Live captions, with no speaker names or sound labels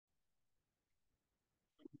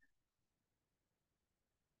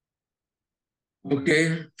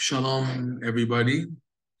Okay, shalom, everybody.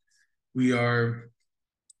 We are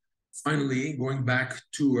finally going back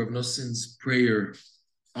to Rav Noson's prayer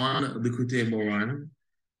on Likutei Moran.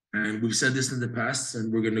 And we've said this in the past,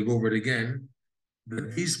 and we're going to go over it again,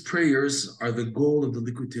 that these prayers are the goal of the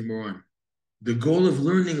Likutei Moran. The goal of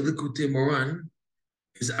learning Likutei Moran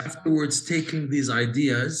is afterwards taking these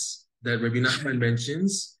ideas that Rabbi Nachman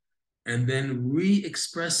mentions and then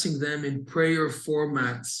re-expressing them in prayer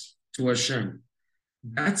formats to Hashem.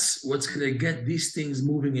 That's what's going to get these things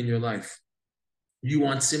moving in your life. You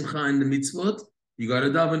want simcha in the mitzvot, you got to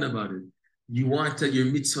daven about it. You want that your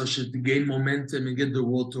mitzvah should gain momentum and get the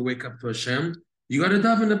world to wake up to Hashem, you got to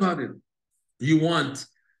daven about it. You want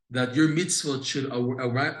that your mitzvot should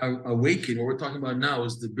awaken. What we're talking about now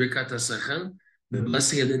is the birkat hasechel, the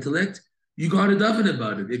blessing of the intellect. You got to daven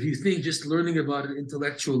about it. If you think just learning about it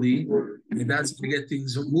intellectually, and that's going to get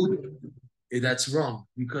things moving, that's wrong.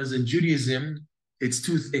 Because in Judaism, it's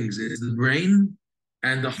two things. It's the brain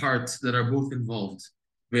and the heart that are both involved.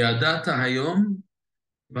 Ve'adata hayom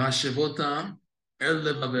v'hashevota el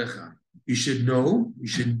levavecha. You should know, you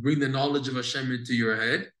should bring the knowledge of Hashem into your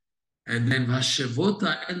head, and then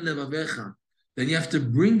v'hashevota el levavecha. Then you have to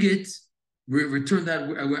bring it, return that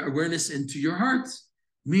awareness into your heart,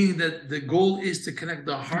 meaning that the goal is to connect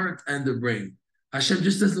the heart and the brain. Hashem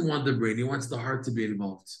just doesn't want the brain, he wants the heart to be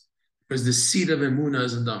involved. Because the seed of emunah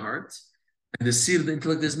is in the heart, and the seed of the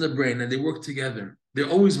intellect is in the brain, and they work together. They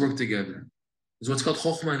always work together. It's what's called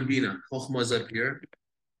chokhmah and bina. Chokhmah is up here.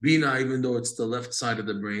 Bina, even though it's the left side of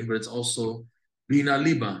the brain, but it's also bina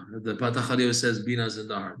liba. The Patach HaDeo says bina is in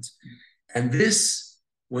the heart. And this,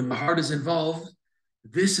 when the heart is involved,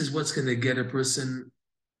 this is what's going to get a person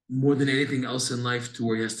more than anything else in life to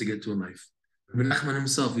where he has to get to in life. Rabbi Nachman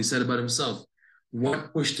himself, he said about himself,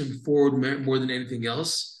 what pushed him forward more than anything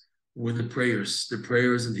else were the prayers and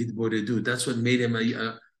Hidbodedut. That's what made him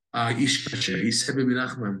a Ish Kasher. He said, Rabbi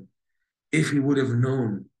Nachman, if he would have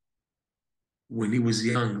known when he was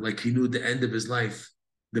young, like he knew at the end of his life,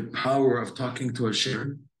 the power of talking to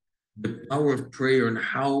Hashem, the power of prayer, and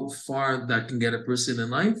how far that can get a person in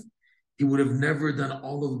life, he would have never done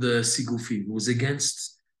all of the sigufim. He was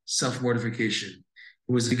against self-mortification.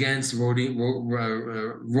 He was against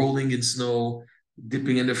rolling in snow,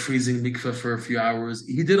 dipping in the freezing mikveh for a few hours.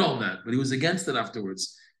 He did all that, but he was against it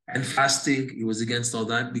afterwards. And fasting, he was against all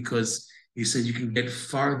that because he said you can get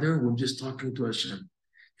farther with just talking to Hashem.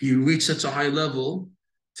 He reached such a high level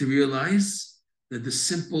to realize that the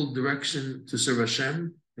simple direction to serve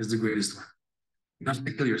Hashem is the greatest one. You have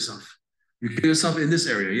to kill yourself. You kill yourself in this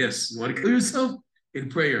area, yes. You want to kill yourself? In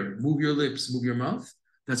prayer. Move your lips, move your mouth.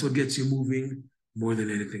 That's what gets you moving more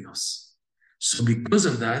than anything else. So because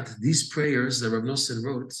of that, these prayers that Rav Nosson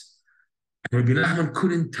wrote, and Rabbi Nachman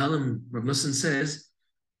couldn't tell him, Rav Nosson says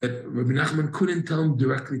that Rabbi Nachman couldn't tell him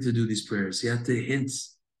directly to do these prayers. He had to hint.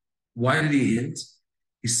 Why did he hint?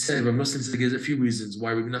 He said, Rav Nosson said there's a few reasons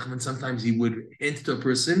why Rabbi Nachman sometimes he would hint to a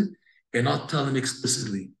person and not tell him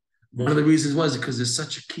explicitly. One of the reasons was because there's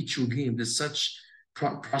such a kichugim, there's such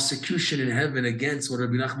prosecution in heaven against what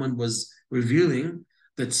Rabbi Nachman was revealing,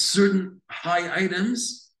 that certain high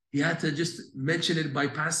items, he had to just mention it by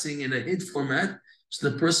passing in a hint format so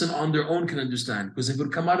the person on their own can understand. Because if it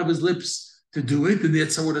would come out of his lips to do it, then the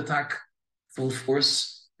Yetzer would attack full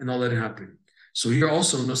force and all that happened. So here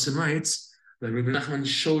also, Nosson writes that Rabbi Nachman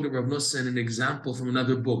showed Rav Nosson an example from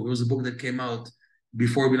another book. There was a book that came out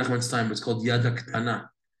before Rabbi Nachman's time. It's called Yad HaKtana,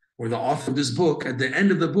 where the author of this book, at the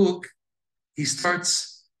end of the book, he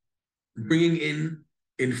starts bringing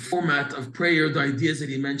in format of prayer the ideas that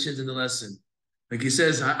he mentions in the lesson. Like he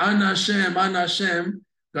says, Ana Hashem,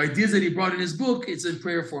 the ideas that he brought in his book, it's in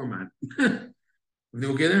prayer format. Everything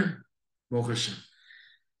okay there? Baruch Hashem.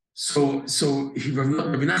 So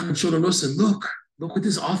Rabbi Nachman showed Nosson, look what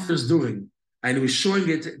this author is doing. And he was showing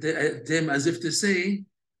it to him as if to say,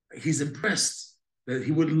 he's impressed that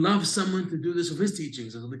he would love someone to do this with his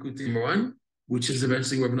teachings of the Likutei Moran, which is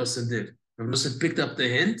eventually what Rabbi Nosson did. Rabbi Nosson picked up the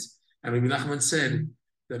hint, and Rabbi Nachman said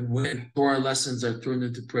that when Torah lessons are turned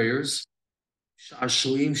into prayers, that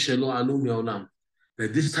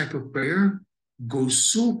this type of prayer goes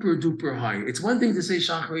super duper high. It's one thing to say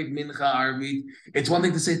Shacharit, Mincha, Arvit. It's one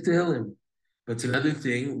thing to say Tehillim. But it's another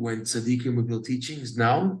thing when tzaddikim reveal teachings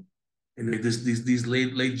now, and these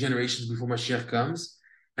late generations before Mashiach comes,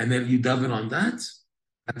 and then you daven on that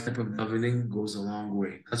type of davening goes a long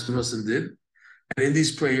way. That's what Nosson did. And in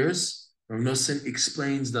these prayers, Rav Nosson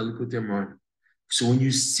explains the Likutei Moran. So when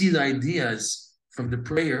you see the ideas from the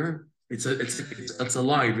prayer, it's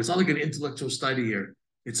alive. It's not like an intellectual study here.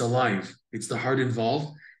 It's alive. It's the heart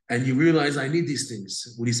involved. And you realize I need these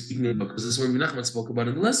things. What he's speaking about, because this is what Rabbi Nachman spoke about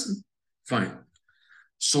in the lesson. Fine.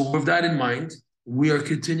 So with that in mind, we are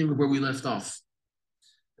continuing where we left off.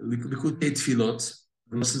 Likutei Tfilot,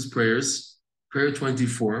 Muslims prayers, prayer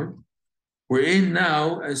 24. We're in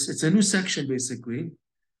now, it's a new section basically.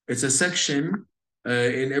 It's a section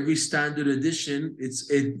in every standard edition.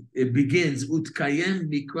 It begins Utkayem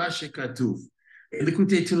Mikra Shekatuv. In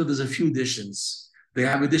Likutei Tfilot, there's a few editions. They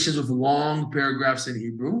have editions with long paragraphs in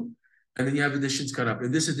Hebrew, and then you have editions cut up.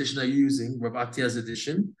 In this edition I'm using, Rav Atia's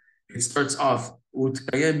edition, it starts off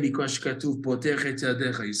Utkayem Mikra Shekatuv Potech Et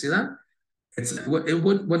Yadecha. You see that? It's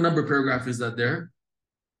what number paragraph is that there?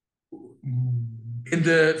 In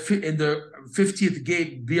the 50th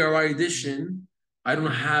Gate BRI edition, I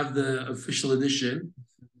don't have the official edition,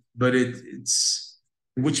 but it's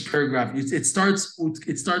which paragraph? It starts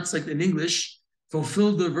like in English,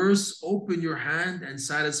 fulfill the verse, open your hand and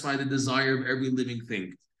satisfy the desire of every living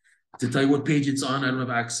thing. To tell you what page it's on, I don't have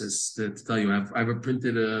access to tell you. I have a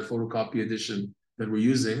printed photocopy edition that we're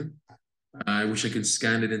using. I wish I could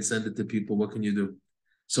scan it and send it to people. What can you do?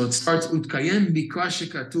 So it starts, Utkayem Mikra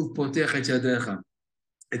Shekatuv Potech Et Yadecha.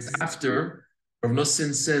 It's after Rav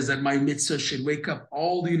Nosson says that my mitzvah should wake up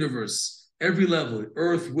all the universe, every level,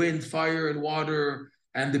 earth, wind, fire, and water,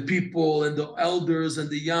 and the people, and the elders, and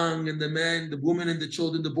the young, and the men, the women, and the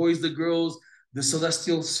children, the boys, the girls, the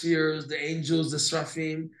celestial spheres, the angels, the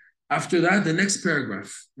seraphim. After that, the next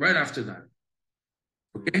paragraph, right after that.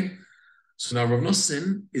 Okay? So now Rav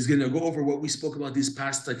Nosson is going to go over what we spoke about these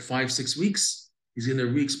past 5-6 weeks. He's going to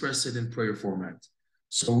re-express it in prayer format.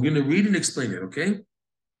 So we're going to read and explain it, okay?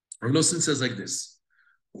 Rav Nosson says like this: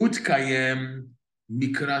 Utkayem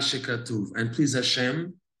Mikra Shekatuv, and please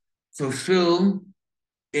Hashem, fulfill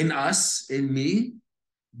in us, in me,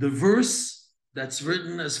 the verse that's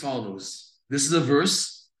written as follows. This is a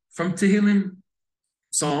verse from Tehillim,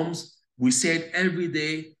 Psalms. We say it every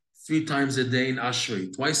day, 3 times a day in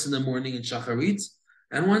Ashrei, twice in the morning in Shacharit,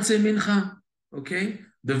 and once in Mincha, okay?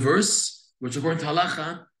 The verse, which according to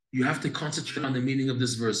Halacha, you have to concentrate on the meaning of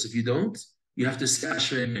this verse. If you don't, you have to say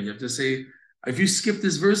Ashrei again. You have to say, if you skip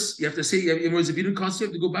this verse, you have to say, in other words, if you didn't concentrate,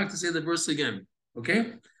 you have to go back to say the verse again,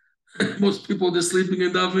 okay? Most people, they're sleeping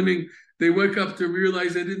and davening, they wake up to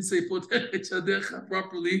realize they didn't say Potech Et Yadecha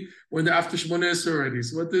properly when they're after Shmoneh Esrei already.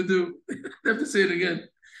 So what they do? They have to say it again.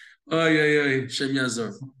 Oh, yeah, Shem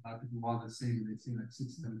Yazor.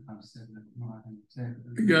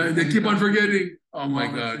 Yeah, they keep on forgetting. Oh my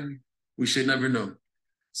God. We should never know.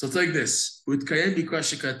 So it's like this. Utkayem Mikra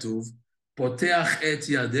Shekatuv, Poteach Et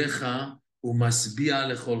Yadecha Umasbia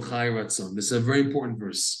Lechol Chai Ratzon. This is a very important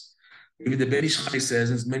verse. Even the Ben Ish Chai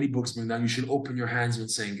says, and many books bring down, you should open your hands when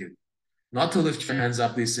saying it. Not to lift your hands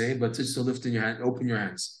up, they say, but just to lift in your hand, open your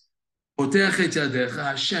hands. Poteach Et Yadecha,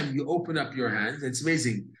 Hashem, you open up your hands. It's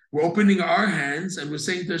amazing. We're opening our hands and we're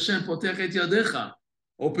saying to Hashem, Potech Et Yadecha.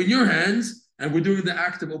 Open your hands, and we're doing the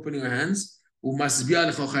act of opening our hands.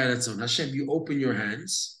 Hashem, you open your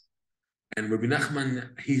hands. And Rabbi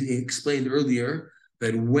Nachman, he explained earlier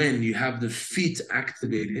that when you have the feet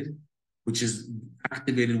activated, which is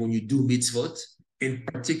activated when you do mitzvot, in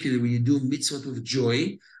particular when you do mitzvot with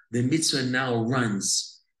joy, the mitzvah now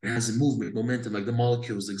runs. It has a movement, momentum, like the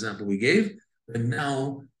molecules, the example we gave, and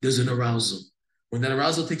now there's an arousal. When that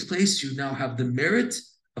arousal takes place, you now have the merit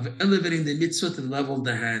of elevating the mitzvah to the level of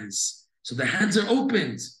the hands. So the hands are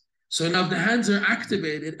opened. So now the hands are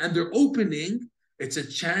activated and they're opening. It's a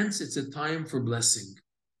chance, it's a time for blessing,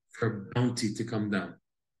 for bounty to come down.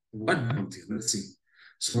 What bounty? Let's see.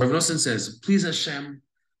 So Rav Nosson says, please Hashem,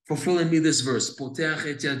 fulfill in me this verse, Poteach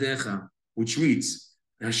Et Yadecha, which reads,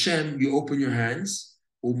 Hashem, you open your hands,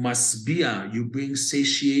 Umasbia, you bring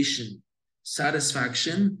satiation,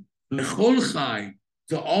 satisfaction, Lechol Chai,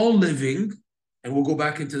 to all living, and we'll go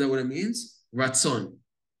back into that, what it means, Ratzon.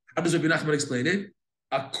 How does Rabbi Nachman explain it?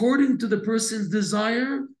 According to the person's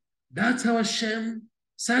desire, that's how Hashem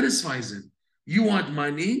satisfies it. You want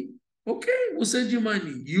money? Okay, we'll send you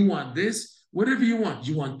money. You want this? Whatever you want.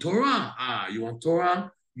 You want Torah? You want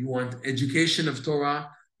Torah? You want education of Torah?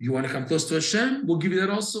 You want to come close to Hashem? We'll give you that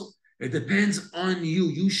also. It depends on you.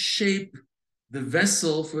 You shape the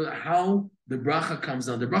vessel for how the bracha comes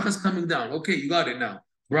down. The bracha is coming down. Okay, you got it now.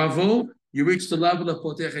 Bravo, you reached the level of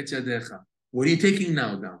Potech Et Yadecha. What are you taking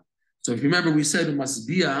now? So if you remember, we said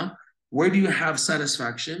Masbia, where do you have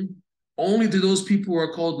satisfaction? Only to those people who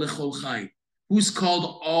are called Lechol Chai. Who's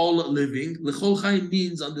called all living? Lechol Chai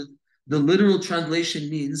means, on the literal translation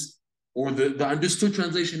means, or the understood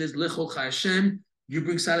translation is Lechol Chai Hashem, you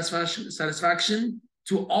bring satisfaction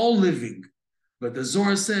to all living. But the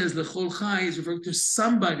Zohar says Lechol Chai is referring to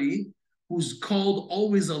somebody who's called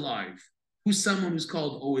always alive. Who's someone who's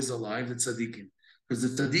called always alive? The tzaddikim.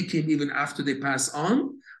 Because the tzaddikim, even after they pass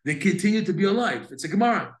on, they continue to be alive. It's a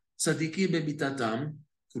Gemara. Tzaddikim bemitatam,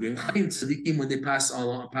 tzaddikim, when they pass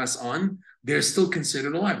on, they're still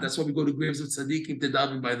considered alive. That's why we go to graves of tzaddikim to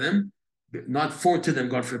daven by them, not for to them,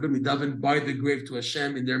 God forbid. We daven by the grave to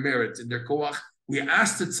Hashem in their merit, in their koach. We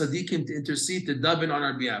ask the tzaddikim to intercede, to daven on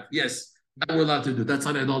our behalf. Yes, that we're allowed to do. That's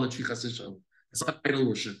not idolatry, chas v'shalom. It's not idol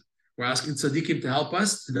worship. We're asking tzaddikim to help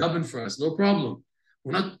us, to daven for us. No problem.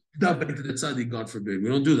 We're not davening to the tzaddik, God forbid. We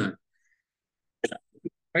don't do that.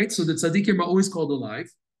 Right? So the tzaddikim are always called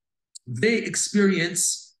alive. They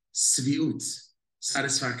experience sviut,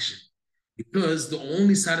 satisfaction. Because the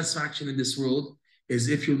only satisfaction in this world is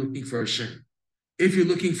if you're looking for Hashem. If you're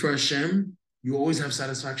looking for Hashem, you always have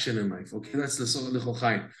satisfaction in life. Okay, that's the Soch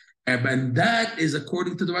L'Chochai. And that is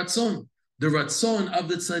according to the Ratzon. The Ratzon of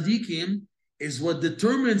the tzaddikim is what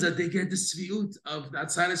determines that they get the sviut of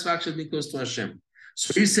that satisfaction being close to Hashem.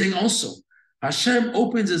 So he's saying also, Hashem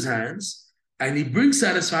opens his hands and he brings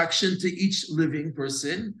satisfaction to each living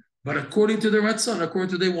person, but according to the Ratzon,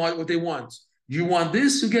 according to what they want. You want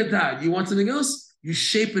this, you get that. You want something else, you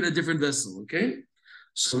shape in a different vessel, okay?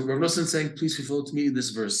 So Rav Nosson is saying, please fulfill to me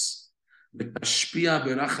this verse. And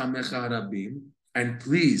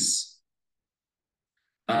please,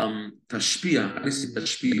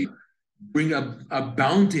 tashpia, bring a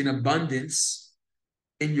bounty and abundance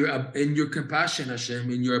in your compassion,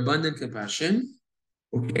 Hashem, in your abundant compassion,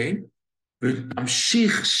 okay?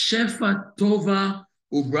 Amshich shefa tova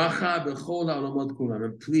ubracha bechol ha'olamot kulam.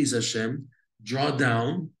 And please, Hashem, draw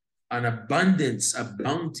down an abundance, a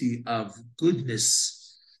bounty of goodness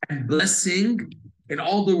and blessing in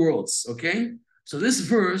all the worlds, okay? So this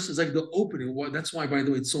verse is like the opening. That's why, by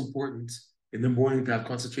the way, it's so important in the morning to have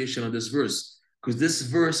concentration on this verse, because this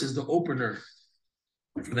verse is the opener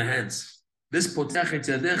for the hands. This potech et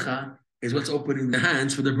yadecha is what's opening the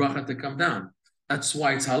hands for the bracha to come down. That's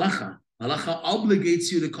why it's halacha. Halacha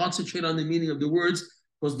obligates you to concentrate on the meaning of the words,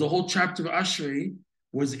 because the whole chapter of Ashrei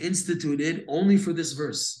was instituted only for this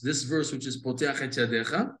verse. This verse, which is potech et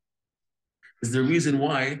yadecha, is the reason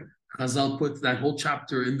why Chazal put that whole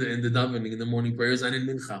chapter in the davening, in the morning prayers, and in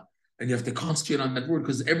mincha. And you have to concentrate on that word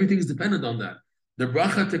because everything is dependent on that. The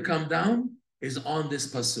bracha to come down is on this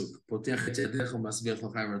pasuk.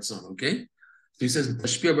 Okay? So he says,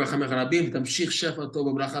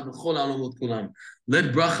 let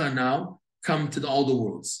bracha now come to all the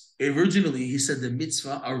worlds. Originally, he said the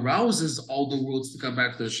mitzvah arouses all the worlds to come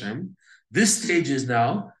back to Hashem. This stage is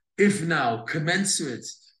now, if now, commensurate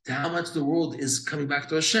to how much the world is coming back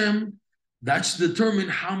to Hashem, that should determine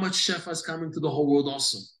how much shefa is coming to the whole world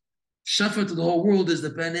also. Shefa to the whole world is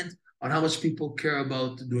dependent on how much people care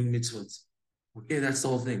about doing mitzvot. Okay, that's the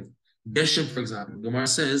whole thing. Geshem, for example, Gemara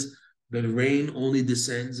says that rain only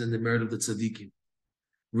descends in the merit of the tzaddikim.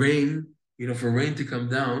 Rain, for rain to come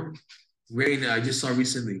down, rain, I just saw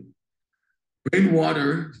recently,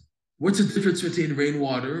 rainwater, what's the difference between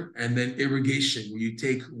rainwater and then irrigation, where you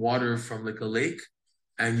take water from like a lake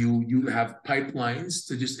and you have pipelines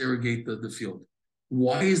to just irrigate the field?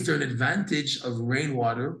 Why is there an advantage of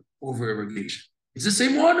rainwater over irrigation? It's the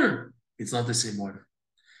same water. It's not the same water.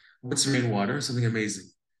 What's rainwater? Something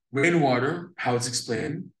amazing. Rainwater, how it's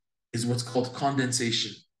explained, is what's called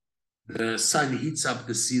condensation. The sun heats up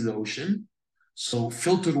the sea, the ocean, so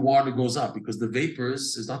filtered water goes up because the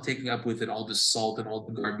vapors is not taking up with it all the salt and all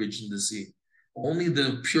the garbage in the sea. Only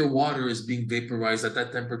the pure water is being vaporized at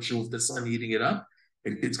that temperature with the sun heating it up.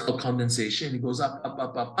 It's called condensation. It goes up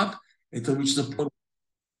until it reaches a point.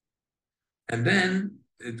 And then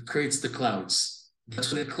it creates the clouds.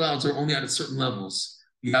 That's why the clouds are only at certain levels.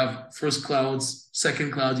 You have first clouds,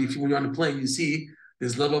 second clouds. When you're on a plane, you see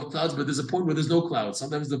there's level of clouds, but there's a point where there's no clouds.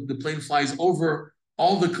 Sometimes the plane flies over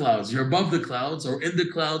all the clouds. You're above the clouds or in the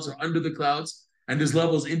clouds or under the clouds. And there's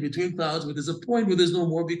levels in between clouds, but there's a point where there's no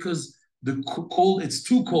more because it's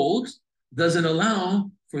too cold, doesn't allow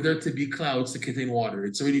for there to be clouds to contain water.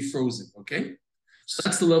 It's already frozen, okay? So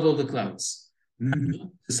that's the level of the clouds.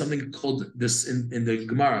 There's something called this in the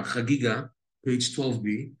Gemara, Chagiga, page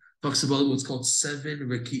 12b, talks about what's called 7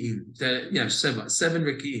 reki'im. Seven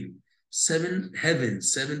reki'im. 7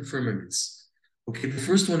 heavens, 7 firmaments. Okay, the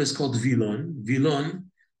first one is called Vilon.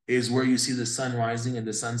 Vilon is where you see the sun rising and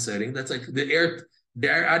the sun setting. That's like the air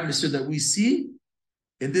atmosphere that we see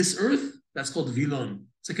in this earth. That's called Vilon.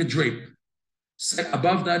 It's like a drape.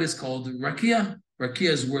 Above that is called Rakia. Rakia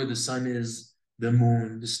is where the sun is, the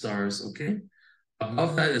moon, the stars, okay?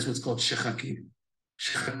 Above that is what's called Shechakim.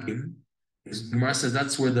 Shechakim, Gemara says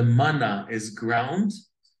that's where the manna is ground.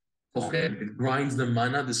 Okay? It grinds the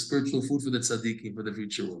manna, the spiritual food for the tzaddikim, for the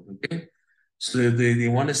future world, okay? So they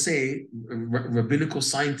want to say, rabbinical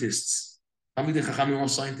scientists Talmidei Chachamim or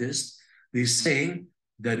scientists, they say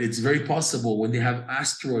that it's very possible when they have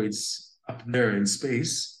asteroids up there in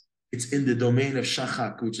space, it's in the domain of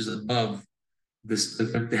Shachak, which is above this.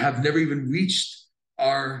 They have never even reached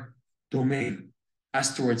our domain.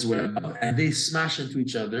 Asteroids were above, and they smash into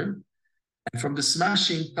each other. And from the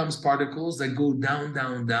smashing comes particles that go down,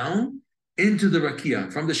 down, down into the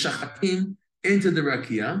Rakia, from the Shachakim into the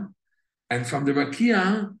Rakia. And from the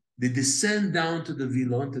Rakia, they descend down to the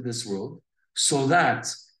Vilon, to this world, so that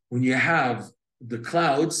when you have the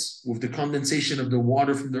clouds with the condensation of the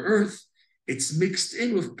water from the earth, it's mixed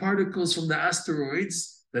in with particles from the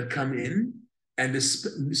asteroids that come in, and the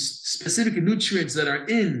specific nutrients that are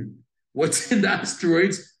in what's in the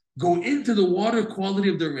asteroids go into the water quality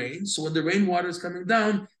of the rain. So when the rainwater is coming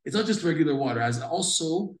down, it's not just regular water, it has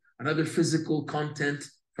also another physical content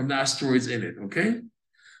from the asteroids in it, okay?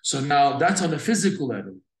 So now that's on the physical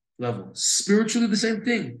level. Spiritually, the same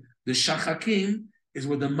thing. The shachakim is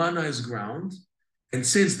where the manna is ground. And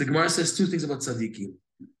since the Gemara says two things about tzaddikim,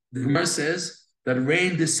 the Gemara says that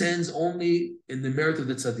rain descends only in the merit of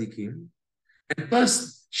the tzaddikim. And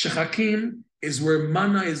plus, shachakim is where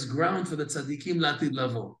manna is ground for the tzaddikim latid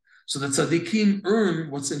level. So the tzaddikim earn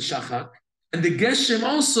what's in shachak. And the geshem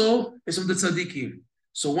also is from the tzaddikim.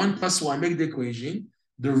 So 1 + 1, make the equation.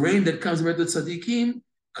 The rain that comes from the tzaddikim,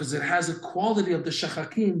 because it has a quality of the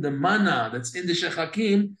shachakim, the manna that's in the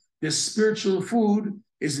shachakim, the spiritual food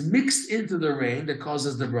is mixed into the rain that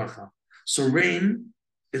causes the bracha. So rain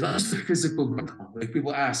is not just a physical bracha. Like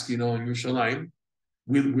people ask, in Yerushalayim,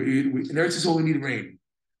 in Eretz Yisrael we need rain.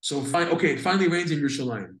 So it finally rains in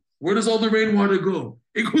Yerushalayim. Where does all the rainwater go?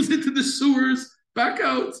 It goes into the sewers, back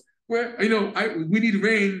out. Where we need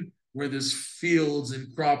rain where there's fields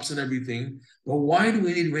and crops and everything. But why do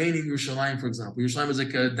we need rain in Yerushalayim, for example? Yerushalayim is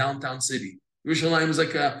like a downtown city. Yerushalayim is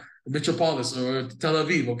like a metropolis or Tel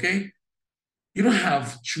Aviv, okay? You don't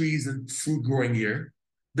have trees and fruit growing here.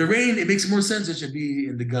 The rain, it makes more sense it should be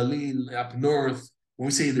in the Galil, up north, when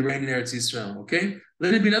we say the rain in Eretz Yisrael, okay?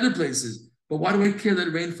 Let it be in other places. But why do I care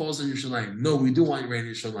that rain falls in Yerushalayim? No, we do want rain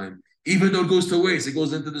in Yerushalayim. Even though it goes to waste, it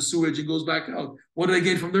goes into the sewage, it goes back out. What do I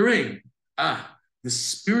get from the rain? The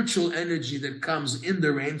spiritual energy that comes in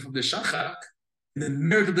the rain from the shachak, and the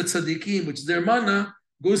merit of the tzaddikim, which is their manna,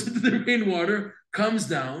 goes into the rainwater, comes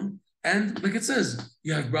down, and like it says,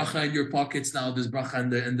 you have bracha in your pockets now. There's bracha in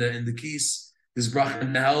the keys. There's bracha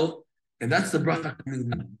in the health, and that's the bracha coming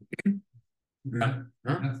down. Okay?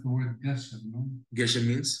 That's the word geshem, no? Geshem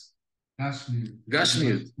means Gashmiut.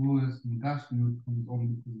 Gashmiut. Gashmiut comes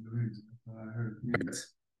only to the rain. I heard. Right.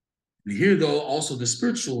 And here, though, also the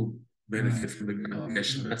spiritual benefit from the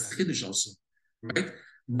Geshem. That's the Kiddush also, right?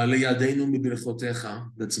 Male yadeinu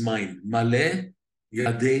mibirchotecha. That's mine. Male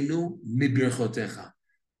yadeinu mibirchotecha.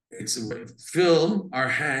 It's fill our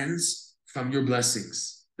hands from your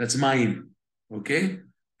blessings. That's mine. Okay?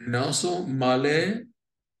 And also, male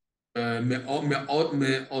me'otzar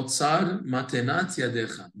matenat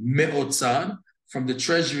yadecha. Me'otzar, from the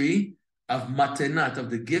treasury of matenat, of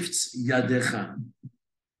the gifts, yadecha.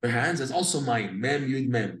 Your hands, that's also mine. Mem yud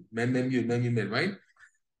mem. Mem yud mem, right?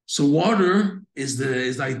 So water is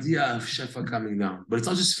the idea of shefa coming down. But it's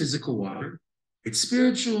not just physical water. It's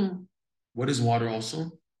spiritual. What is water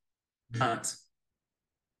also? That.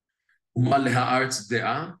 The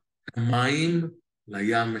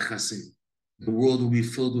world will be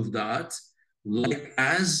filled with that, like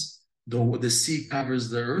as the sea covers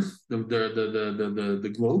the earth,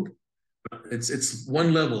 the globe. It's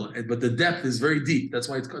one level, but the depth is very deep. That's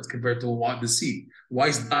why it's compared to the sea. Why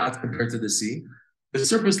is that compared to the sea? The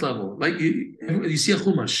surface level, like you see a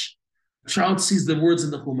chumash. A child sees the words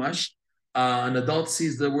in the chumash. An adult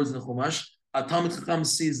sees the words in the chumash. A Talmid Chacham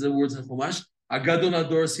sees the words in the chumash. A Gadol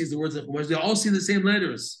Ador sees the words in the chumash. They all see the same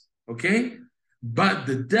letters, okay? But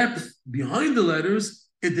the depth behind the letters,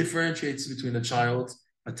 it differentiates between a child,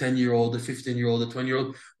 a 10-year-old, a 15-year-old, a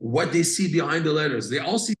 20-year-old. What they see behind the letters, they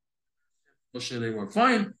all see.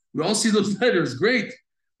 Fine, we all see those letters, great.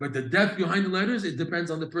 But the depth behind the letters, it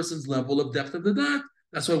depends on the person's level of depth of the dot.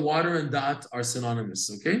 That's why water and dot are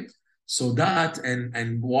synonymous, okay? So dot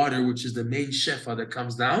and water, which is the main shefa that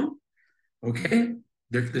comes down, okay?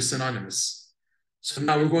 They're synonymous. So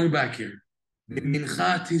now we're going back here.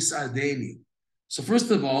 So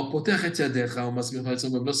first of all,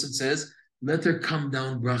 it says, let there come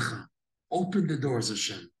down bracha. Open the doors,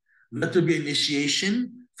 Hashem. Let there be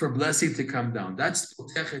initiation for blessing to come down. That's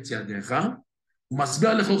potechet yadecha.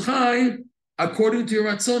 According to your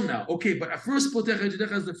ratzon now. Okay, but at first, potechet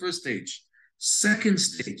yadecha is the first stage. Second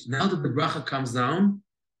stage, now that the bracha comes down,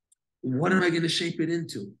 what am I going to shape it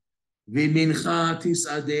into? V'mincha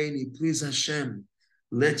tisadeni, please Hashem,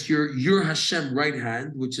 let your Hashem right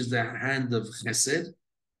hand, which is the hand of chesed,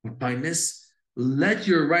 of kindness, let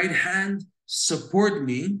your right hand support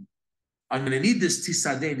me. I'm going to need this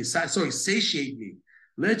tisadeni, satiate me.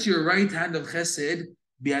 Let your right hand of chesed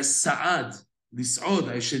be as sa'ad, lis'od.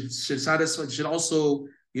 I should also,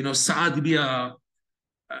 sa'ad be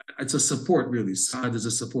it's a support, really. Sa'ad is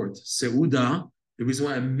a support. Seuda, the reason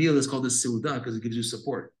why a meal is called a seuda, because it gives you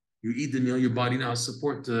support. You eat the meal, your body now has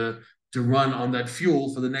support to run on that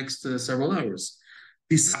fuel for the next several hours.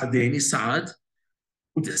 Tisadeni, sa'ad.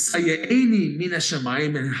 U'tesayye'eni min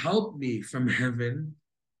hashamayim, and help me from heaven.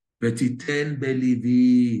 V'titen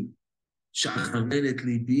belivi, sha'achaven et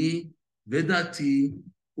libi, v'dati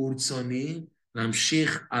urtzoni,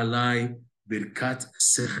 lamshich alai birkat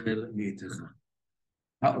sechel v'yitecha.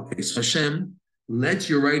 Okay, so Hashem, let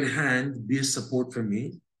your right hand be a support for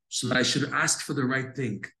me, so that I should ask for the right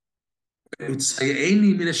thing. And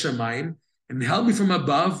help me from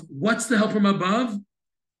above. What's the help from above?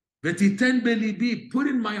 Put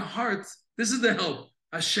in my heart. This is the help.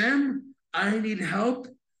 Hashem, I need help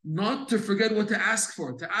not to forget what to ask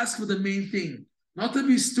for the main thing, not to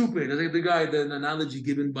be stupid. I think the analogy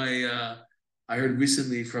given by, I heard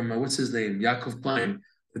recently from, what's his name? Yaakov Klein.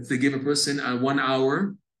 If they give a person a 1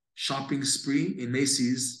 hour shopping spree in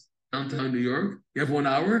Macy's, downtown New York, you have 1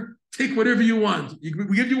 hour, take whatever you want. We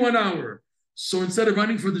give you 1 hour. So instead of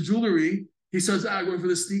running for the jewelry, he starts going for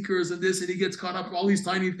the sneakers and this, and he gets caught up with all these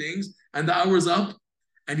tiny things, and the hour's up,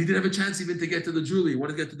 and he didn't have a chance even to get to the jewelry. He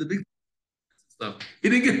wanted to get to the big stuff. He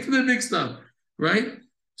didn't get to the big stuff, right?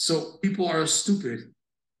 So people are stupid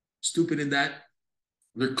in that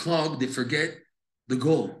they're clogged, they forget the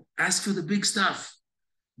goal. Ask for the big stuff.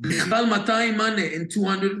 In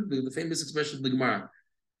 200, the famous expression of the Gemara,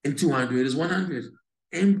 in 200 is 100.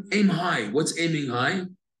 Aim high. What's aiming high?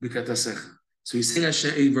 So he's saying,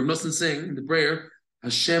 Hashem, Rav Nosson saying in the prayer,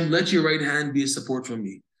 Hashem, let your right hand be a support for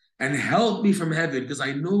me and help me from heaven, because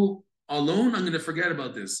I know alone I'm going to forget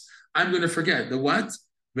about this. I'm going to forget. The what?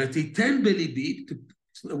 What is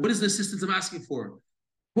the assistance I'm asking for?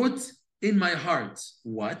 Put in my heart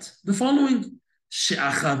what? The following.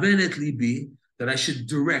 That I should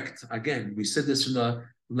direct. Again, we said this from the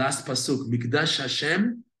last pasuk. Mikdash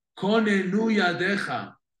Hashem, konenu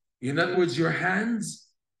yadecha. In other words, your hands,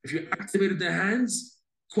 if you activated the hands,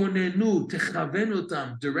 konenu,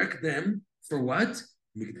 techavenotam, direct them for what?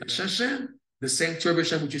 Mikdash Hashem. The sanctuary of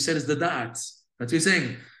Hashem, which you said is the da'at. That's what he's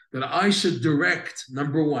saying. That I should direct,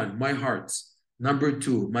 number 1, my heart. Number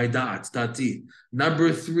 2, my da'at, dati.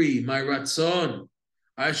 Number 3, my ratzon.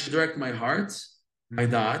 I should direct my heart, my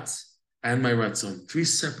da'at, and my ratzon. 3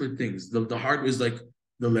 separate things. The heart is like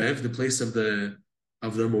the lev, the place of the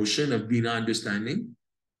emotion, of bina, understanding.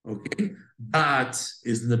 Okay? That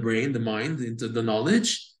is the brain, the mind, into the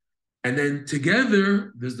knowledge. And then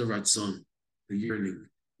together, there's the ratzon, the yearning.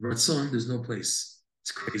 Ratzon, there's no place.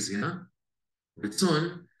 It's crazy, huh?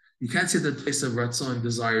 Ratzon, you can't say the place of ratzon,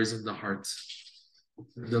 desires in the heart.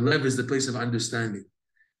 The lev is the place of understanding.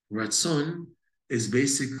 Ratzon is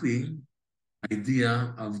basically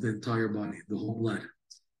idea of the entire body, the whole blood.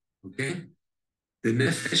 Okay? The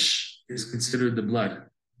nefesh is considered the blood.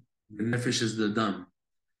 The nefesh is the dam.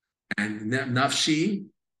 And nafshi,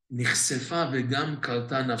 nichsefa vegam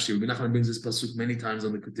kalta nafshi. Rabbi Nachman brings this pasuk many times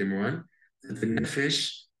on the Likutei Moharan, that the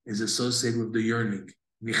nefesh is associated with the yearning.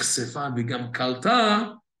 Nichsefa vegam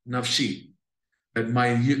kalta nafshi. That my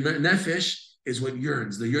nefesh is what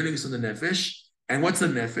yearns. The yearning is on the nefesh. And what's the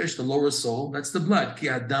nefesh? The lower soul. That's the blood. Ki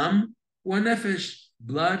adam one nefesh,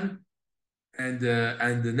 blood and the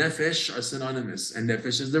nefesh are synonymous, and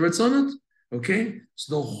nefesh is the ratzonot. Okay,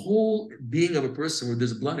 so the whole being of a person, where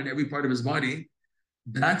there's blood in every part of his body,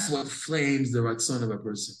 that's what flames the ratzon of a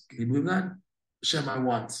person. Can you believe that? Hashem, I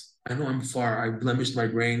want. I know I'm far. I blemished my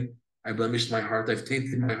brain. I blemished my heart. I've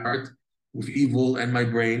tainted my heart with evil and my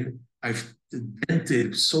brain. I've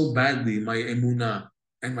dented so badly my emunah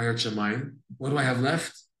and my Yerushalayim. What do I have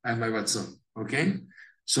left? I have my ratzon. Okay.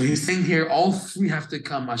 So he's saying here, all 3 have to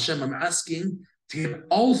come. Hashem, I'm asking to get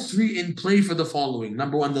all 3 in play for the following.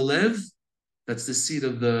 Number 1, the lev. That's the seat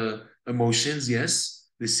of the emotions, yes.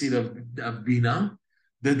 The seat of bina.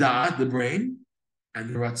 The da'at, the brain.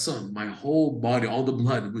 And the ratzon, my whole body, all the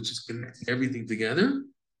blood, which is connecting everything together.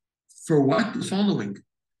 For what? The following.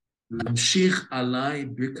 Lamshich alai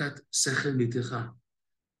birkat sechel v'yitecha.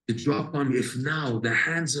 To drop on me. If now the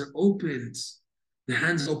hands are opened,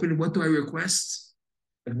 what do I request?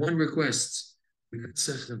 And one request,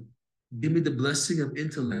 give me the blessing of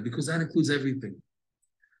intellect, because that includes everything.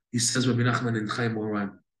 He says, Rabbi Nachman in Chaim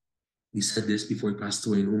Moran, he said this before he passed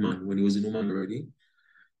away in Uman, when he was in Uman already.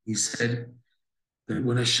 He said, that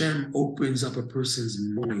when Hashem opens up a person's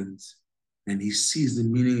mind and he sees the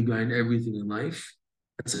meaning behind everything in life,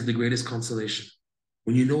 that's like the greatest consolation.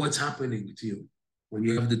 When you know what's happening to you, when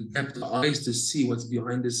you have the depth of eyes to see what's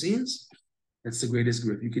behind the scenes, that's the greatest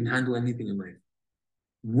grip. You can handle anything in life.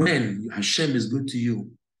 When Hashem is good to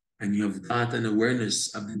you and you have that and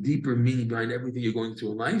awareness of the deeper meaning behind everything you're going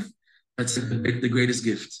through in life, that's the greatest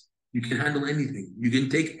gift. You can handle anything. You can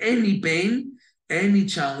take any pain, any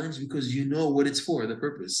challenge, because you know what it's for, the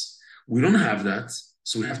purpose. We don't have that,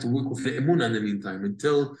 so we have to work with the emunah in the meantime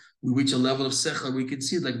until we reach a level of sechar where we can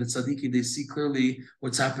see, like the tzaddikim, they see clearly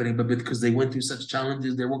what's happening, but because they went through such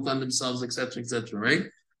challenges, they worked on themselves, etc., right?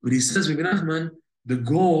 But he says, Rabbi Nachman, the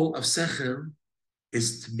goal of sechar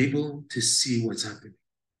is to be able to see what's happening.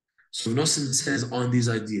 So Nosson says on these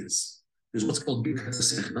ideas, there's what's called Birkat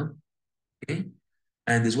HaSechna, okay?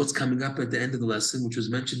 And there's what's coming up at the end of the lesson, which was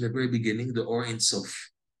mentioned at the very beginning, the Or Ein Sof.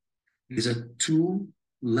 These are two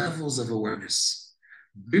levels of awareness.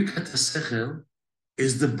 Birkat HaSechel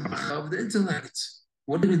is the bracha of the intellect.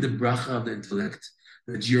 What do you mean the bracha of the intellect?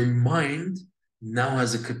 That your mind now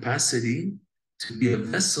has a capacity to be a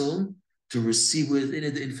vessel to receive within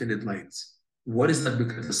it the infinite light. What is that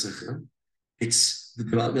Birkat HaSechel? It's the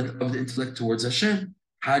development of the intellect towards Hashem.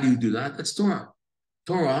 How do you do that? That's Torah.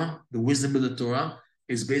 Torah, the wisdom of the Torah,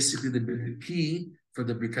 is basically the key for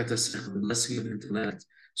the Birkat HaSechel, the blessing of the intellect.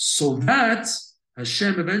 So that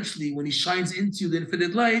Hashem eventually, when he shines into the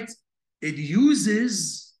infinite light, it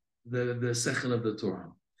uses the Sechel of the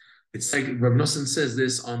Torah. It's like Rav Nosson says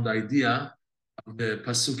this on the idea of the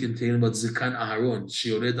Pasuk in Tehillim about Zekan Aharon,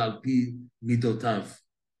 Sheyored al pi midotav.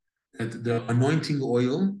 That the anointing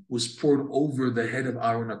oil was poured over the head of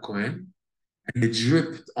Aaron HaKohen, and it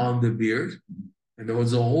dripped on the beard. And there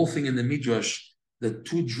was a whole thing in the Midrash that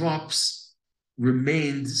 2 drops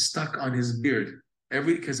remained stuck on his beard.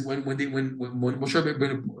 Because when Moshe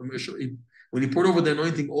Rabbeinu, when he poured over the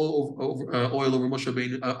anointing oil over Moshe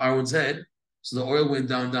Rabbeinu, Aaron's head, so the oil went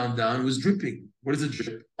down, it was dripping. What is it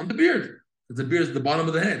drip? On the beard. The beard is at the bottom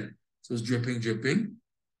of the head. So it was dripping.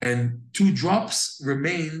 And 2 drops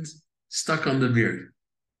remained stuck on the beard.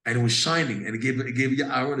 And it was shining. And it gave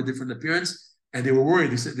Aaron a different appearance. And they were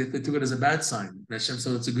worried. They took it as a bad sign. And Hashem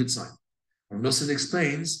said it's a good sign. Rav Nosson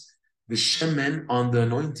explains the shemen on the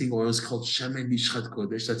anointing oil is called shemen mishchat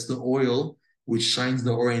kodesh. That's the oil which shines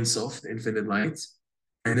the Or Ein Sof, the infinite light.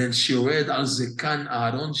 And then sheored al zekan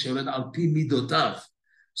Aaron, sheored al pi midotav.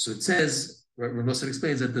 So it says, Rav Nosson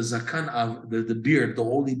explains that the zakan, the beard, the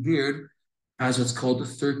holy beard, has what's called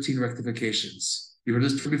 13 rectifications. You heard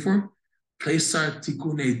this term before? Kaisar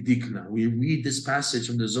tikune dikna. We read this passage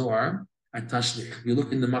from the Zohar at Tashlich. You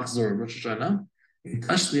look in the Machzor, Rosh Hashanah. In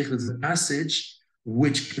Tashlich, there's a passage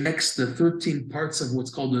which connects the 13 parts of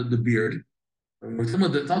what's called the beard. And we're talking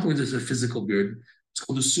about not only just a physical beard, it's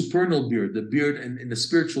called the supernal beard, the beard in the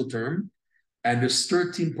spiritual term. And there's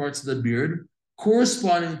 13 parts of the beard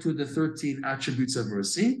corresponding to the 13 attributes of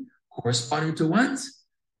mercy. Corresponding to what?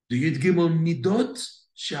 The Yud Gimel Midot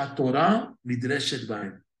She'atorah Midreshet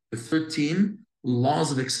B'aim. The 13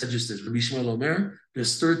 laws of exegesis. Rabbi Shmuel Omer,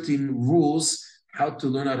 there's 13 rules how to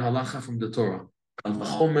learn out halacha from the Torah. Kal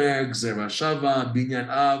v'chomer, gzera shava, binyan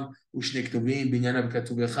av, u'shnei ktuvim, binyan av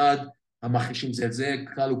katuv echad, hamachishim zeh zeh,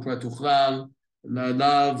 kal u'prat uchlal,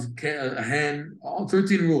 lalav, hen, all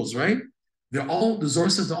 13 rules, right? They're all, the Zohar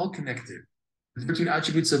says they're all connected. The 13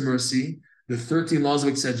 attributes of mercy, the 13 laws of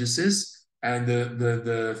exegesis, and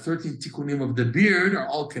the 13 tikkunim of the beard are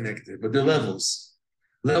all connected, but they're levels.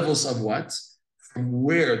 Levels of what? From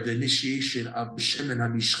where the initiation of the Shemen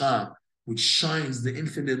HaMishcha, which shines the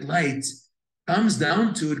infinite light, comes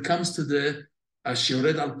down to, it comes to the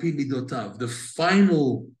Sheored al pi midotav. The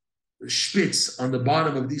final spitz on the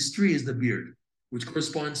bottom of these 3 is the beard, which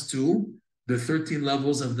corresponds to the 13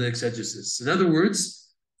 levels of the exegesis. In other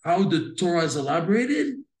words, how the Torah is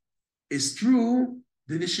elaborated is through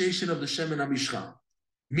the initiation of the Shemen HaMishcha.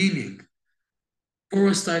 Meaning,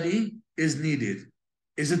 Torah study is needed.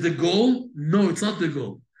 Is it the goal? No, it's not the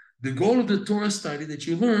goal. The goal of the Torah study that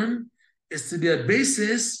you learn is to be a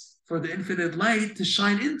basis for the infinite light to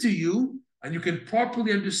shine into you, and you can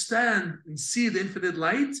properly understand and see the infinite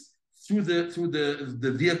light through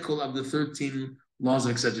the vehicle of the 13 laws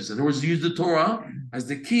of exegesis. In other words, you use the Torah as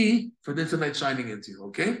the key for the infinite light shining into you,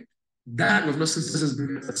 okay? That, Rav Nosson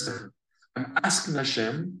says, I'm asking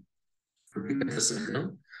Hashem for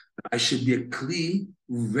that I should be a kli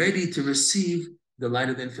ready to receive the light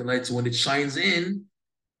of the infinite light. So when it shines in,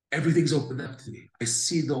 everything's opened up to me. I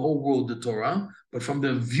see the whole world, the Torah, but from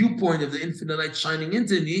the viewpoint of the infinite light shining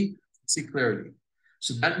into me, I see clarity.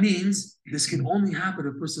 So that means this can only happen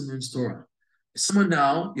if a person learns Torah. Someone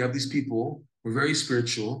now, you have these people, were very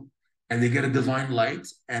spiritual, and they get a divine light,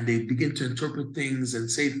 and they begin to interpret things and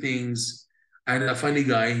say things. I had a funny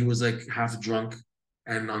guy, he was like half drunk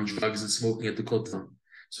and on drugs and smoking at the kotel.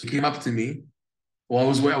 So he came up to me. Well,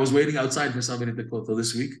 I was waiting outside for somebody at the kotel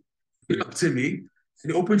this week. He came up to me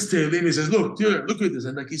and he opens Tehillim and he says, look, here, look at this.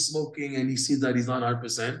 And like he's smoking and he sees that he's not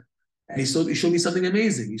 100%. And he showed me something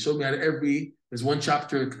amazing. He showed me there's one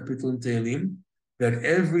chapter, Kapitul in Tehillim, that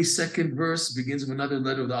every second verse begins with another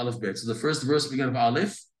letter of the Aleph Bet. So the first verse begins with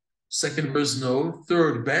Aleph, second verse no,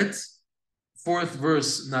 third Bet, fourth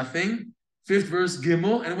verse nothing, fifth verse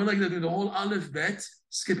Gimel, and it went like that through the whole Aleph Bet,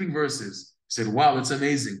 skipping verses. He said, wow, it's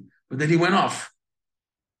amazing. But then he went off.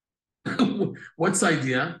 What's the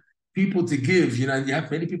idea? People to give, you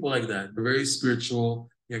have many people like that. They're very spiritual.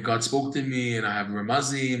 God spoke to me, and I have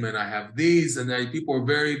Ramazim, and I have these, and people are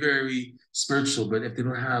very, very spiritual, but if they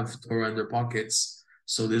don't have Torah in their pockets,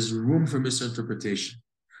 so there's room for misinterpretation.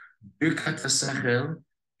 Birkat HaSechel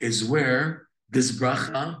is where this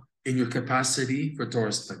bracha in your capacity for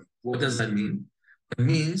Torah study. What does that mean? It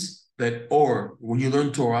means that, or when you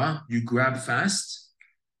learn Torah, you grab fast,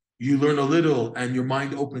 you learn a little, and your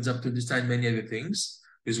mind opens up to understand many other things.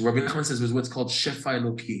 Because Rabbi Nachman says there's what's called Shefa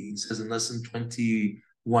Eloki. He says in lesson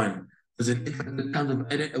 21, there's an kind of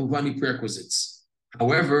Urani prerequisites.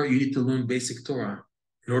 However, you need to learn basic Torah.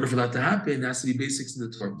 In order for that to happen, it has to be basics in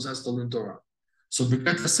the Torah. It has to learn Torah. So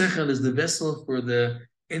Birkat HaSechel is the vessel for the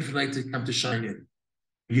infinite to come to shine in.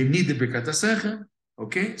 You need the Birkat HaSechel.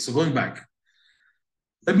 Okay, so going back.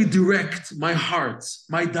 Let me direct my heart,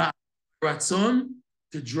 my ratzon,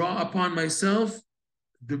 to draw upon myself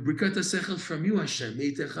the Birkat HaSechel from you, Hashem.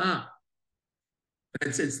 It's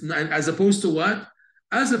not, as opposed to what?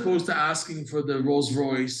 As opposed to asking for the Rolls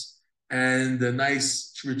Royce and the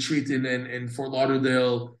nice retreat in Fort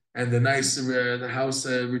Lauderdale and the nice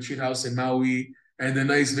retreat house in Maui and the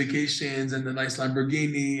nice vacations and the nice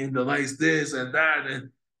Lamborghini and the nice this and that.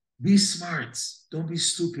 And be smart. Don't be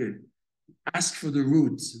stupid. Ask for the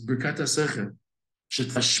root. Birkat HaSechel.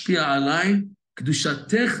 Shetashpia alai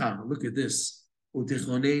kedushatecha. Look at this. That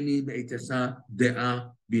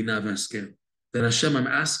Hashem, I'm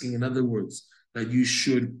asking, in other words, that you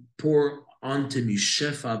should pour onto me,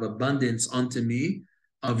 shefa of abundance onto me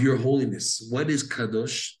of your holiness. What is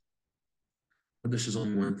kadosh? Kadosh is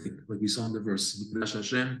only one thing, like we saw in the verse.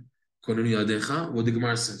 Hashem, what the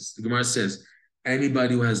Gemara says. The Gemara says,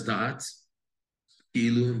 anybody who has da'at,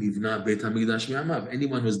 anyone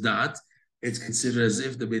who has da'at, it's considered as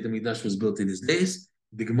if the Beit HaMikdash was built in his days.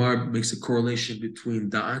 The Gemara makes a correlation between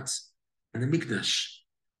da'at and the mikdash.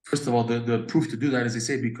 First of all, the proof to do that is they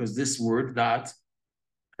say because this word, da'at,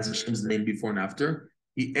 has Hashem's name before and after.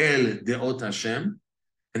 El de'ot Hashem.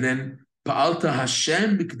 And then Pa'alta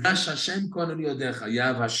Hashem, mikdash Hashem, konan yodecha. You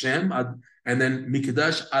have Hashem, and then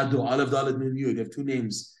mikdash Ado, Aleph Dalet Nun Yud. You have two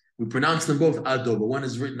names. We pronounce them both Ado, but one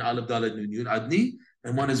is written Aleph Dalet Nun Yud, Adni,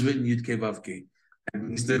 and one is written Yud Ke Vav Ke.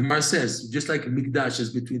 And the Gemara says, just like mikdash is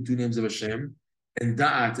between two names of Hashem, and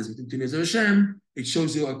da'at is between two names of Hashem, it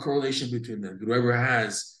shows you a correlation between them. Whoever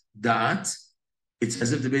has da'at, it's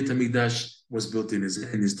as if the Beit HaMikdash was built in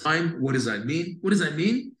his time. What does that mean? What does that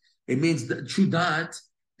mean? It means that true da'at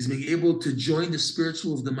is being able to join the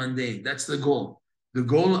spiritual with the mundane. That's the goal. The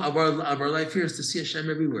goal of our life here is to see Hashem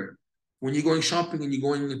everywhere. When you're going shopping and you're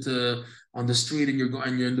going on the street and you're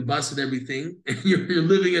in the bus and everything, and you're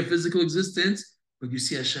living a physical existence, but you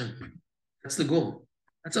see Hashem. That's the goal.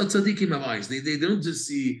 That's how tzaddikim have eyes. They don't just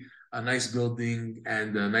see a nice building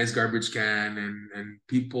and a nice garbage can and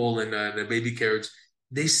people and a baby carriage.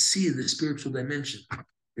 They see the spiritual dimension.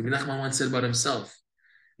 Ibn Nachman once said about himself,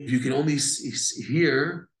 if you can only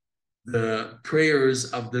hear the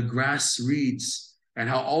prayers of the grass reeds and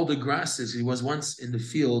how all the grasses, he was once in the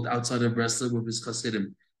field outside of Breslov with his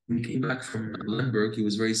Hasidim. When he came back from Lemberg, he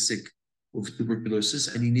was very sick with tuberculosis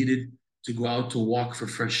and he needed to go out to walk for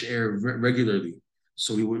fresh air regularly.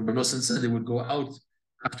 So Rav Nosson said they would go out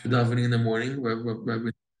after davening in the morning,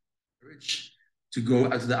 to go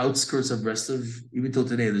out to the outskirts of Breslov. Even till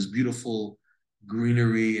today, there's beautiful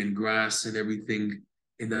greenery and grass and everything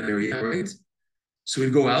in that area, right? So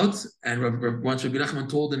we'd go out, and once Rabbi Nachman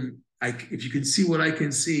told him, if you can see what I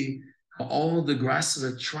can see, how all the grasses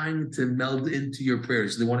are trying to meld into your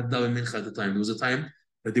prayers. They wanted daven mincha at the time. There was a time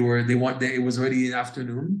that it was already in the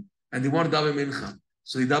afternoon, and they wanted daven mincha.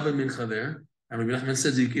 So they daven mincha there. And Rabbi Nachman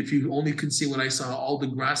says, if you only can see what I saw, all the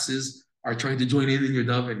grasses are trying to join in your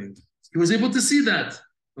davening. He was able to see that.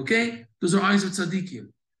 Okay? Those are eyes of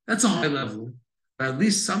tzaddikim. That's a high level. But at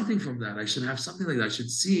least something from that. I should have something like that. I should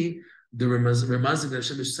see the remazim that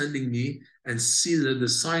Hashem is sending me and see the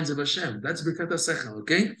signs of Hashem. That's Birkat HaSechel.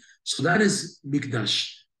 Okay? So that is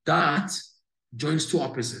mikdash. That joins two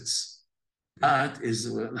opposites. Da'at is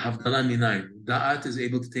Havdalah Minayin. Da'at is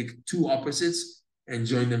able to take two opposites and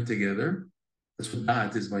join them together. That's what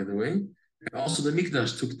Da'at is, by the way. And also the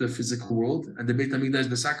Mikdash took the physical world, and the Beit HaMikdash,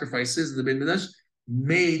 the sacrifices, the Beit HaMikdash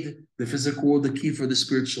made the physical world the key for the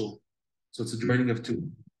spiritual. So it's a joining of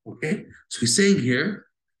two. Okay? So he's saying here,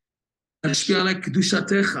 bring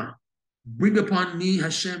upon me,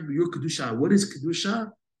 Hashem, your Kedusha. What is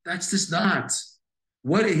Kedusha? That's this Da'at.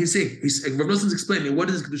 What he's saying, Rav Nosson explaining, what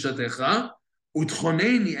is Kedusha Techa?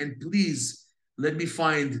 Utchoneni, and please let me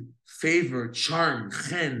find favor, charm,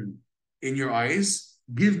 chen in your eyes.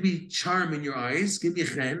 Give me charm in your eyes. Give me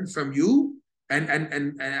chen from you, and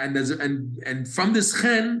from this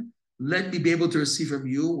chen, let me be able to receive from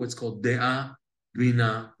you what's called de'ah,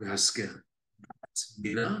 bina, v'hasker.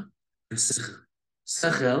 Bina and sechel.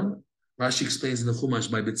 Sechel, Rashi explains in the Chumash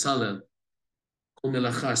by Betzalel. Kol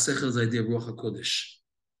melacha, sechel is the idea of Ruach HaKodesh,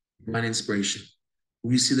 divine inspiration.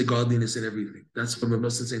 We see the godliness in everything. That's what Rav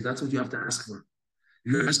Nosson saying. That's what you have to ask for.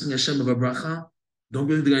 If you're asking Hashem of a bracha, don't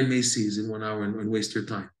bring the guy Macy's in 1 hour and waste your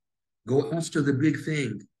time. Go after the big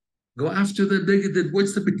thing. Go after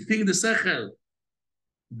what's the big thing? The sechel.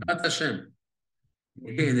 Bat Hashem.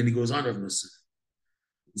 Okay, and then he goes on, Rav Nosson.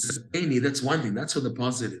 That's one thing. That's for the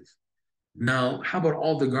positive. Now, how about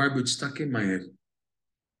all the garbage stuck in my head?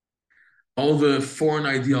 All the foreign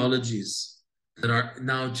ideologies that are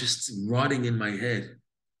now just rotting in my head.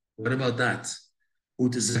 What about that?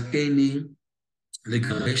 Utizakeni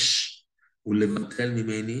legaresh ulevatel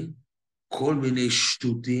mimeni kol minei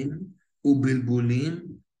shtutim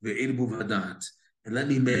ubilbulim ve'irbuv hadat. And let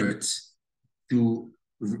me merit to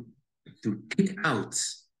kick out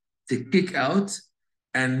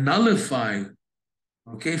and nullify,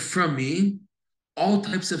 okay, from me all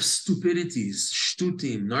types of stupidities,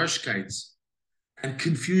 shtutim, narshkites, and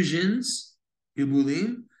confusions,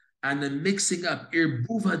 Ibulim, and the mixing up,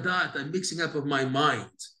 irbuv hadat, a mixing up of my mind.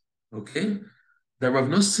 Okay? The Rav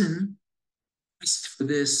Nosson asked for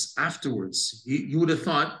this afterwards. You would have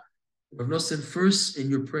thought, Rav Nosson, first in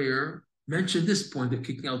your prayer, mention this point of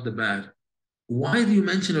kicking out the bad. Why do you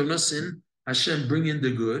mention, Rav Nosson, Hashem, bring in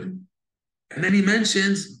the good? And then he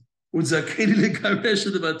mentions,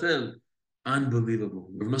 unbelievable.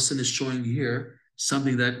 Rav Nosson is showing here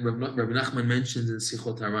something that Rav Nachman mentions in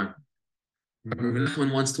Sichot Haran. Rav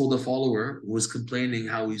Nachman once told a follower who was complaining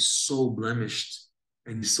how he's so blemished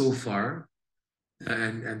and he's so far,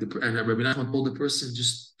 and Rav Nachman told the person,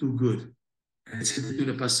 just do good. And it's in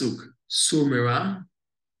the pasuk, Sur Merah,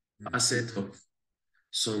 Aseh Tov.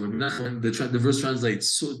 So Rav Nachman, the verse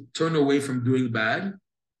translates, so turn away from doing bad,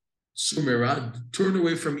 Sur Merah, turn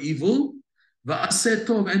away from evil, Va'aseh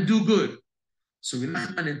Tov, and do good. So Rav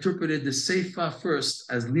Nachman interpreted the Seifa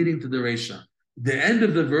first as leading to the Reisha. The end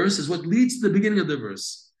of the verse is what leads to the beginning of the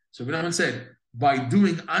verse. So Rav Nachman said, by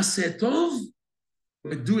doing Aseh Tov,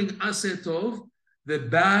 the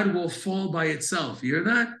bad will fall by itself. You hear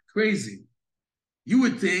that? Crazy. You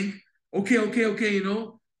would think, okay, you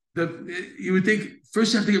would think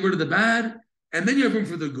first you have to get rid of the bad, and then you have room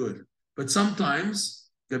for the good. But sometimes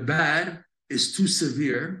the bad is too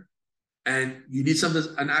severe, and you need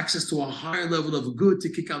an access to a higher level of good to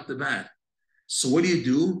kick out the bad. So what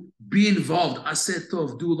do? Be involved. Aseh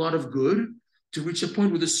Tov, do a lot of good to reach a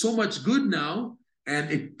point where there's so much good now,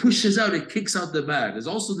 and it pushes out, it kicks out the bad. There's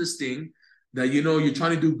also this thing that, you're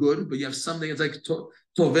trying to do good, but you have something, it's like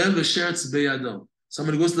Tovel v'sheretz beyado.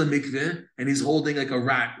 Somebody goes to the mikveh, and he's holding like a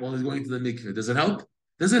rat while he's going to the mikveh. Does it help?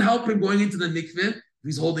 Does it help him going into the mikveh if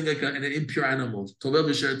he's holding like an impure animal? Tovel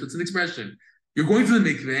v'sheretz, that's an expression. You're going to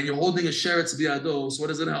the mikveh, and you're holding a sheretz beyado, so what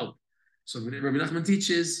does it help? So Rabbi Nachman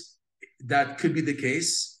teaches, that could be the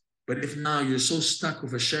case, but if now you're so stuck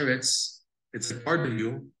with a sheretz, it's a part of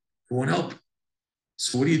you, it won't help.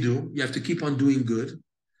 So what do? You have to keep on doing good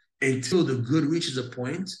until the good reaches a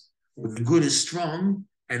point where the good is strong,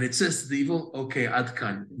 and it says to the evil, okay,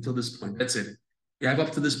 adkan, until this point, that's it. You have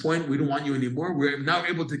up to this point, we don't want you anymore, we're now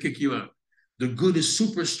able to kick you out. The good is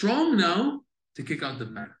super strong now to kick out the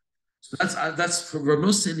bad. So that's Rav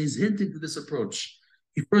Nosson is hinting to this approach.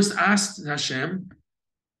 He first asked Hashem.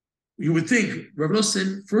 You would think Rav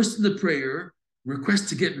Nosson, first in the prayer, requests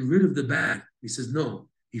to get rid of the bad. He says no.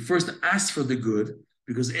 He first asks for the good,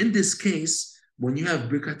 because in this case, when you have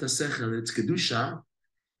Birkat HaSechel, it's Kedusha,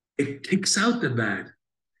 it kicks out the bad.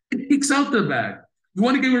 It kicks out the bad. You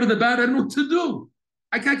want to get rid of the bad? I don't know what to do.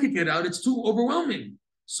 I can't kick it out. It's too overwhelming.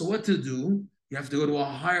 So what to do? You have to go to a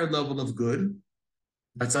higher level of good.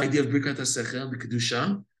 That's the idea of Birkat HaSechel, the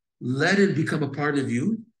Kedusha. Let it become a part of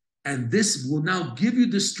you. And this will now give you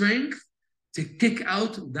the strength to kick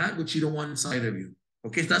out that which you don't want inside of you.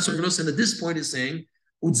 Okay, so that's what Rav Nosson at this point is saying.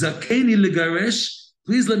 Utzakeni legaresh.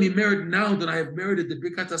 Please let me merit now that I have merited the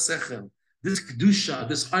Birkat HaSechel, this Kedusha,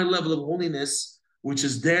 this high level of holiness, which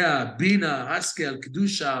is Dea, Bina, Haskel,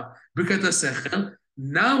 Kedusha, Birkat HaSechel.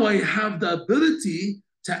 Now I have the ability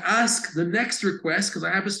to ask the next request because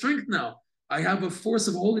I have a strength now. I have a force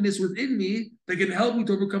of holiness within me that can help me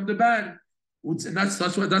to overcome the bad. And that's why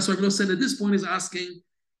Rabbi said at this point is asking,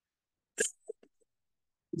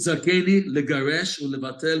 let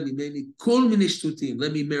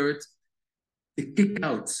me merit to kick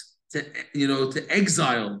out, to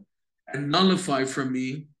exile and nullify from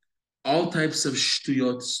me all types of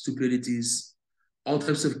shtuyot, stupidities, all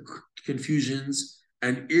types of confusions,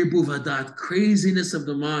 and irbu vadat, craziness of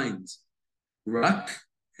the mind. Rak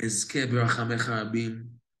ezke b'rachamecha rabim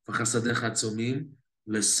v'chasadecha tzomim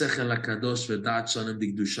l'sechel hakadosh v'dat shalom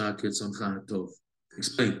b'kedusha k'retzoncha hatov.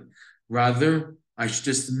 Explain. Rather, I should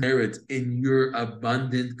just merit in your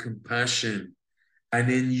abundant compassion and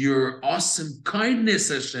in your awesome kindness,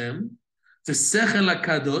 Hashem, to Sechel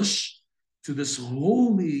HaKadosh, to this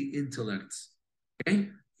holy intellect. Okay?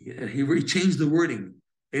 He changed the wording.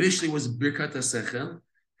 Initially it was Birkat HaSechel,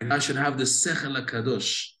 and I should have the Sechel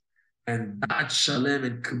HaKadosh, and that Shalem,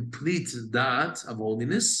 and complete that of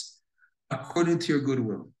holiness, according to your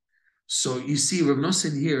goodwill. So you see, Rav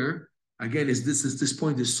Nosson here, again, this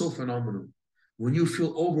point is so phenomenal. When you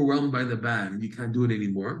feel overwhelmed by the bad and you can't do it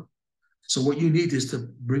anymore, so what you need is to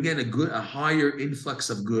bring in a higher influx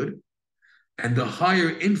of good, and the higher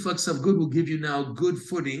influx of good will give you now good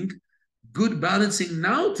footing, good balancing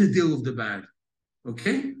now to deal with the bad.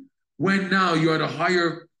 Okay? When now you're at a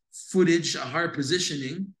higher footage, a higher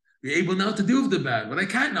positioning, you're able now to deal with the bad. But I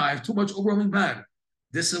can't now. I have too much overwhelming bad.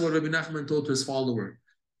 This is what Rabbi Nachman told to his follower.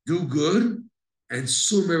 Do good and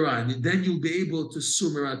sumera, and then you'll be able to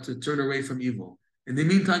sumera, to turn away from evil. In the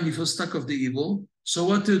meantime, you feel stuck of the evil. So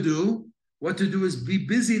what to do? What to do is be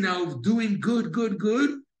busy now of doing good,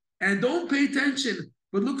 and don't pay attention.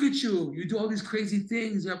 But look at you. You do all these crazy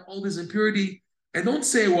things. You have all this impurity. And don't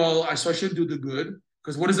say, well, I should do the good.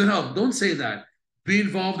 Because what does it help? Don't say that. Be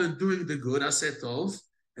involved in doing the good, aseh tov,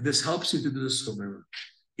 and this helps you to do the sumera.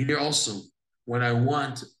 Here also, when I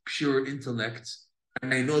want pure intellect,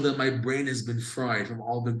 and I know that my brain has been fried from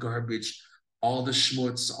all the garbage, all the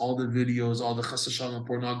schmutz, all the videos, all the chas v'shalom,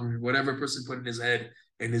 pornography, whatever a person put in his head,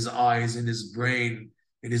 in his eyes, in his brain,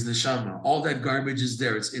 in his neshama, all that garbage is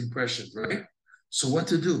there. It's impression, right? So what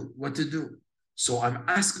to do? What to do? So I'm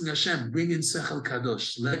asking Hashem, bring in Sechel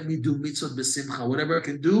Kadosh. Let me do mitzvot b'simcha, whatever I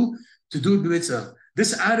can do to do it b'mitzvah.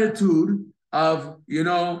 This attitude of,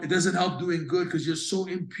 it doesn't help doing good because you're so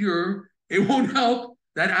impure, it won't help.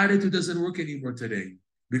 That attitude doesn't work anymore today.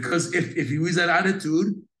 Because if you use that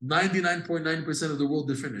attitude, 99.9% of the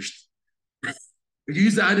world is finished. If you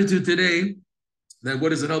use the attitude today, then what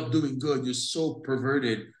does it help doing good? You're so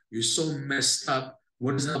perverted. You're so messed up.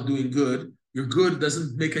 What does it help doing good? Your good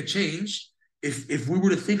doesn't make a change. If we were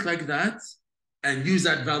to think like that and use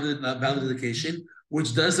that validation,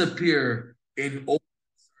 which does appear in all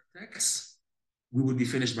texts, we would be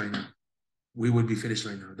finished by now. We would be finished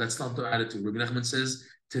right now. That's not the attitude. Rabbi Nachman says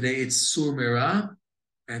today it's sur mera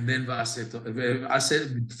and then through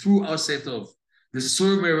aseh tov. The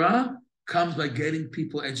sur mera comes by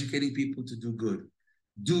educating people to do good.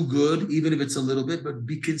 Do good, even if it's a little bit, but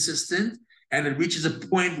be consistent. And it reaches a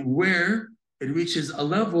point where it reaches a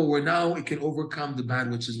level where now it can overcome the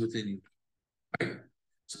bad which is within you. Right?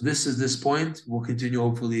 So this is this point. We'll continue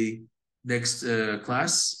hopefully next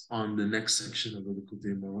class on the next section of the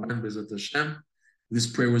Likutei Moharan, Bezat Hashem. This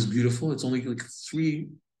prayer was beautiful. It's only like 3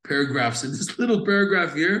 paragraphs in this little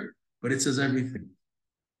paragraph here, but it says everything.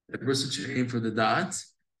 A person should aim for the dot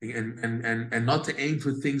and not to aim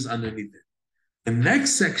for things underneath it. The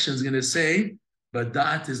next section is going to say, but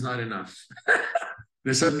dot is not enough.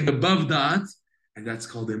 There's something above dot, and that's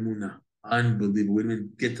called emunah. Unbelievable. We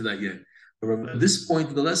didn't get to that yet. But at this point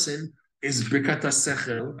of the lesson is Birkat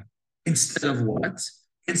HaSechel. Instead of what?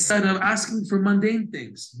 Instead of asking for mundane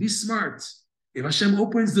things. Be smart. If Hashem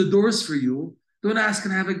opens the doors for you, don't ask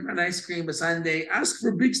and have an ice cream a Sunday. Ask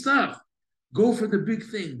for big stuff. Go for the big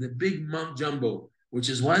thing, the big jumbo, which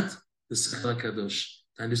is what? The Sechel HaKadosh,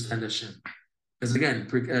 to understand Hashem. Because again,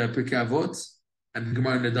 Pirkei Avot and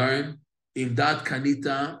Gemara Nedarim, Im dat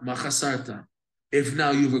kanita machasarta. If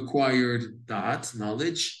now you've acquired dat,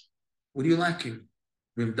 knowledge, what are you lacking?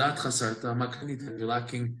 Im dat chasarta makanita, you're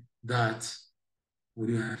lacking that. What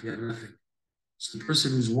do you have? You have nothing. So the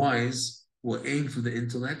person who's wise will aim for the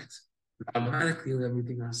intellect, automatically have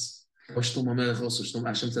everything else. Hashem said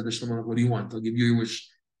to Shlomo, what do you want? I'll give you your wish.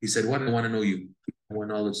 He said, what? I want to know you. I want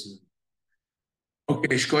knowledge.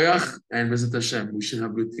 Okay, Shkoyach and Bezat Hashem. We should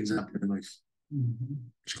have good things happen in life.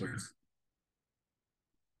 Mhm. Shkoyach.